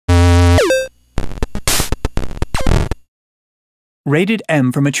Rated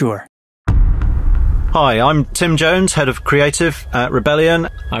M for mature. Hi, I'm Tim Jones, Head of Creative at Rebellion.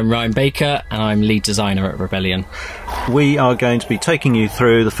 I'm Ryan Baker, and I'm Lead Designer at Rebellion. We are going to be taking you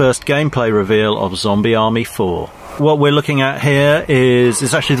through the first gameplay reveal of Zombie Army 4. What we're looking at here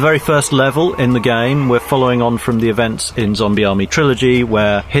is actually the very first level in the game. We're following on from the events in Zombie Army Trilogy,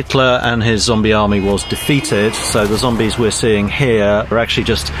 where Hitler and his zombie army was defeated. So the zombies we're seeing here are actually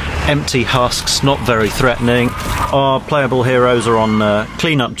just empty husks, not very threatening. Our playable heroes are on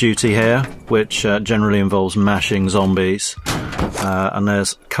clean-up duty here, which generally involves mashing zombies. And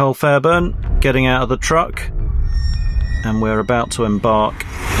there's Carl Fairburn getting out of the truck, and we're about to embark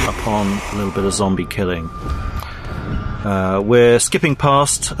upon a little bit of zombie killing. We're skipping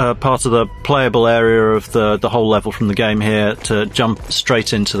past part of the playable area of the whole level from the game here to jump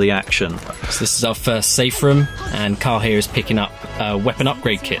straight into the action. So this is our first safe room, and Carl here is picking up a weapon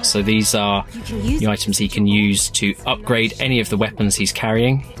upgrade kit. So these are the items he can use to upgrade any of the weapons he's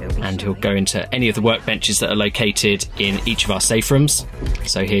carrying, and he'll go into any of the workbenches that are located in each of our safe rooms.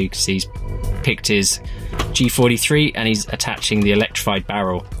 So here you can see he's picked his G43 and he's attaching the electrified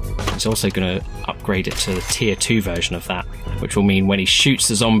barrel. He's also going to upgrade it to the tier 2 version of that, which will mean when he shoots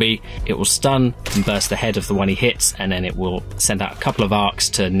the zombie, it will stun and burst the head of the one he hits, and then it will send out a couple of arcs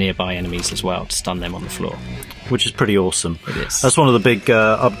to nearby enemies as well to stun them on the floor. Which is pretty awesome. It is. That's one of the big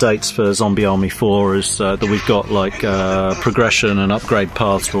updates for Zombie Army 4 is that we've got like progression and upgrade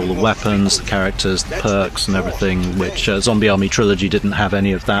paths for all the weapons, the characters, the perks and everything, which Zombie Army Trilogy didn't have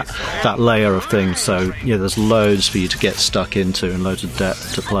any of that layer of things. So yeah, there's loads for you to get stuck into and loads of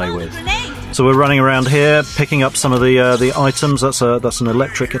depth to play with. So we're running around here, picking up some of the items. That's an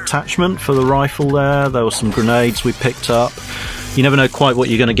electric attachment for the rifle there. There were some grenades we picked up. You never know quite what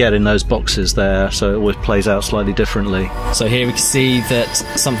you're going to get in those boxes there, so it always plays out slightly differently. So here we can see that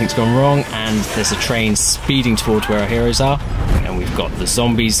something's gone wrong, and there's a train speeding towards where our heroes are, and we've got the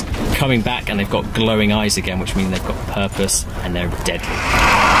zombies coming back, and they've got glowing eyes again, which means they've got purpose and they're deadly.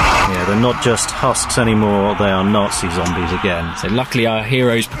 Yeah, they're not just husks anymore, they are Nazi zombies again. So luckily our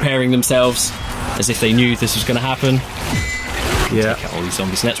heroes preparing themselves as if they knew this was going to happen. Yeah. Take out all these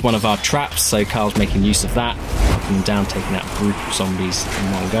zombies. And that's one of our traps, so Carl's making use of that, knocking them down, taking out a group of zombies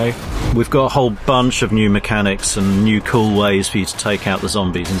in one go. We've got a whole bunch of new mechanics and new cool ways for you to take out the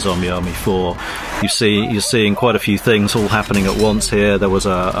zombies in Zombie Army 4. You're seeing quite a few things all happening at once here. There was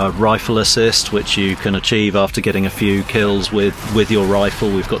a rifle assist, which you can achieve after getting a few kills with your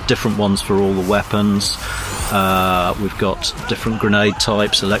rifle. We've got different ones for all the weapons. We've got different grenade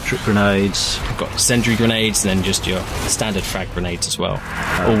types, electric grenades. We've got incendiary grenades and then just your standard frag grenades as well.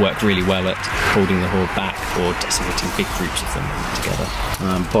 All worked really well at holding the horde back or decimating big groups of them together.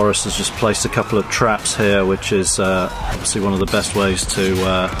 Boris has just placed a couple of traps here, which is obviously one of the best ways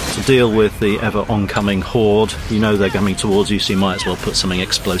to deal with the ever oncoming horde. You know they're coming towards you, so you might as well put something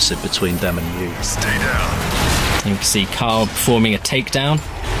explosive between them and you. Stay down. And you can see Carl performing a takedown.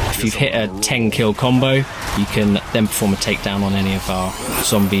 If you've hit a 10 kill combo, you can then perform a takedown on any of our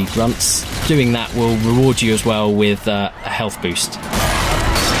zombie grunts. Doing that will reward you as well with a health boost.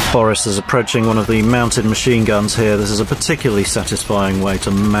 Boris is approaching one of the mounted machine guns here. This is a particularly satisfying way to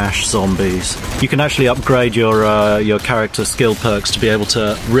mash zombies. You can actually upgrade your character skill perks to be able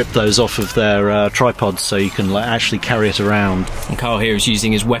to rip those off of their tripods, so you can actually carry it around. And Carl here is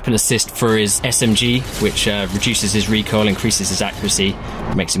using his weapon assist for his SMG, which reduces his recoil, increases his accuracy,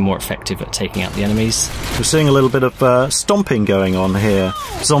 makes him more effective at taking out the enemies. We're seeing a little bit of stomping going on here.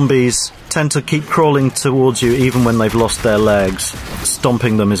 Zombies tend to keep crawling towards you even when they've lost their legs.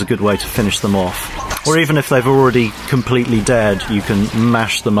 Stomping them is a good way to finish them off. Or even if they've already completely dead, you can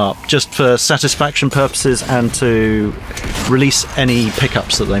mash them up, just for satisfaction purposes and to release any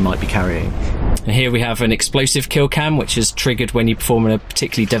pickups that they might be carrying. And here we have an explosive kill cam, which is triggered when you perform a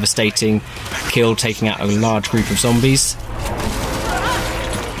particularly devastating kill, taking out a large group of zombies.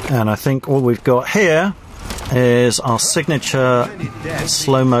 And I think what we've got here is our signature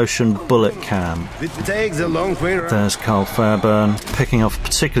slow motion bullet cam. There's Carl Fairburn picking off a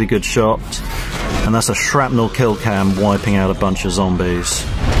particularly good shot, and that's a shrapnel kill cam wiping out a bunch of zombies.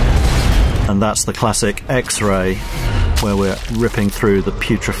 And that's the classic X-ray, where we're ripping through the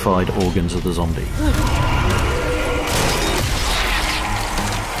putrefied organs of the zombie.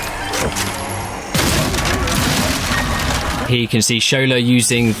 Here you can see Shola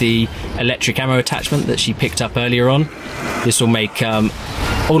using the electric ammo attachment that she picked up earlier on. This will make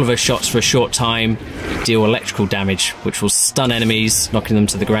all of her shots for a short time deal electrical damage, which will stun enemies, knocking them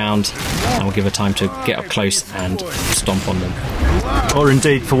to the ground, and will give her time to get up close and stomp on them. Or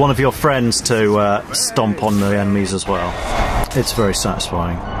indeed for one of your friends to stomp on the enemies as well. It's very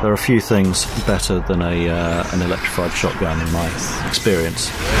satisfying. There are a few things better than an electrified shotgun in my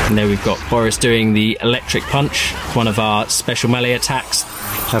experience. And there we've got Boris doing the electric punch, one of our special melee attacks.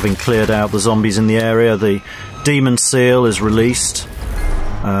 Having cleared out the zombies in the area, the demon seal is released,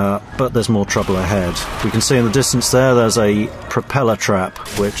 but there's more trouble ahead. We can see in the distance there's a propeller trap,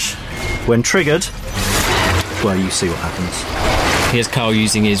 which, when triggered, well, you see what happens. Here's Carl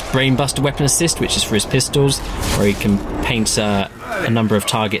using his Brainbuster weapon assist, which is for his pistols, where he can paint a number of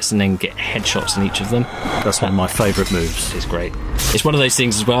targets and then get headshots in each of them. That's one of my favourite moves. It's great. It's one of those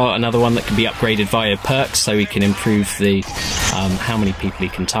things as well, another one that can be upgraded via perks, so he can improve the how many people he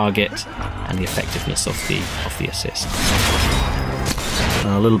can target and the effectiveness of the assist.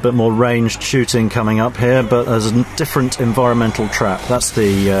 A little bit more ranged shooting coming up here, but there's a different environmental trap. That's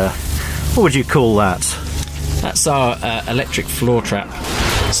the... what would you call that? That's our electric floor trap.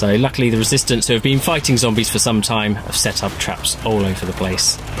 So luckily the Resistance, who have been fighting zombies for some time, have set up traps all over the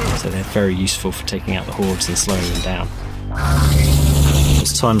place. So they're very useful for taking out the hordes and slowing them down.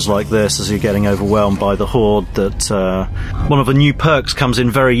 It's times like this, as you're getting overwhelmed by the horde, that one of the new perks comes in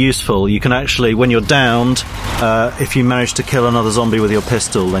very useful. You can actually, when you're downed, if you manage to kill another zombie with your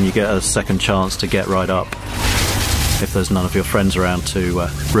pistol, then you get a second chance to get right up, if there's none of your friends around to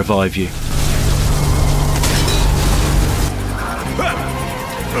revive you.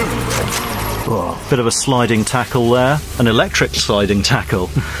 Oh, bit of a sliding tackle there. An electric sliding tackle.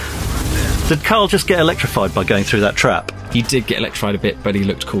 Did Carl just get electrified by going through that trap? He did get electrified a bit, but he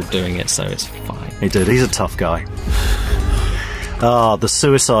looked cool doing it, so it's fine. He did. He's a tough guy. Ah, the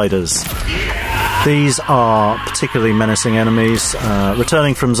Suiciders. These are particularly menacing enemies.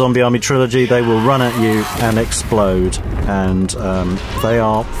 Returning from Zombie Army Trilogy, they will run at you and explode, and they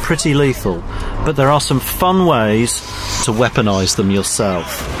are pretty lethal. But there are some fun ways to weaponise them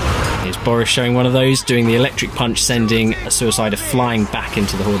yourself. Here's Boris showing one of those, doing the electric punch, sending a Suicider flying back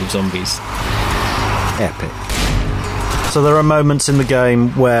into the horde of zombies. Epic. So there are moments in the game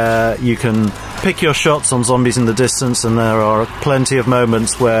where you can pick your shots on zombies in the distance, and there are plenty of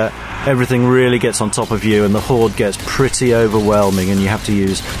moments where everything really gets on top of you and the horde gets pretty overwhelming, and you have to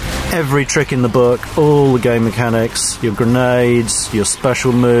use every trick in the book, all the game mechanics, your grenades, your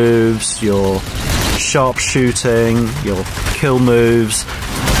special moves, your sharp shooting, your kill moves,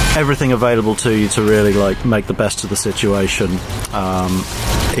 everything available to you to really make the best of the situation.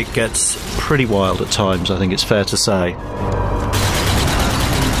 It gets pretty wild at times, I think it's fair to say.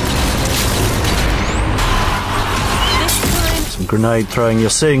 Some grenade throwing. You're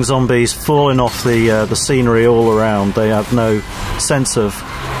seeing zombies falling off the scenery all around. They have no sense of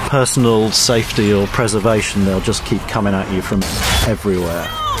personal safety or preservation. They'll just keep coming at you from everywhere.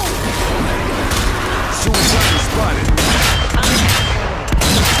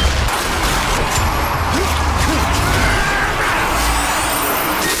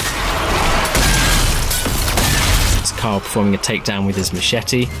 Carl performing a takedown with his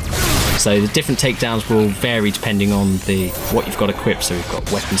machete. So the different takedowns will vary depending on what you've got equipped. So we've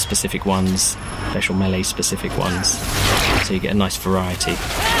got weapon specific ones, special melee specific ones, so you get a nice variety.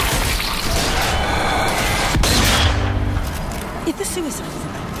 If the suicide is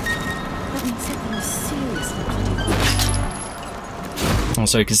about, that means something was seriously.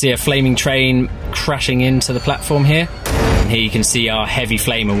 Also you can see a flaming train crashing into the platform here. Here you can see our Heavy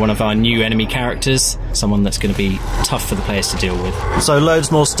Flamer, one of our new enemy characters, someone that's going to be tough for the players to deal with. So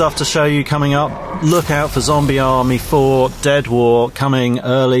loads more stuff to show you coming up. Look out for Zombie Army 4 Dead War coming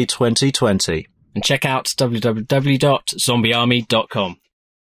early 2020. And check out www.zombiearmy.com.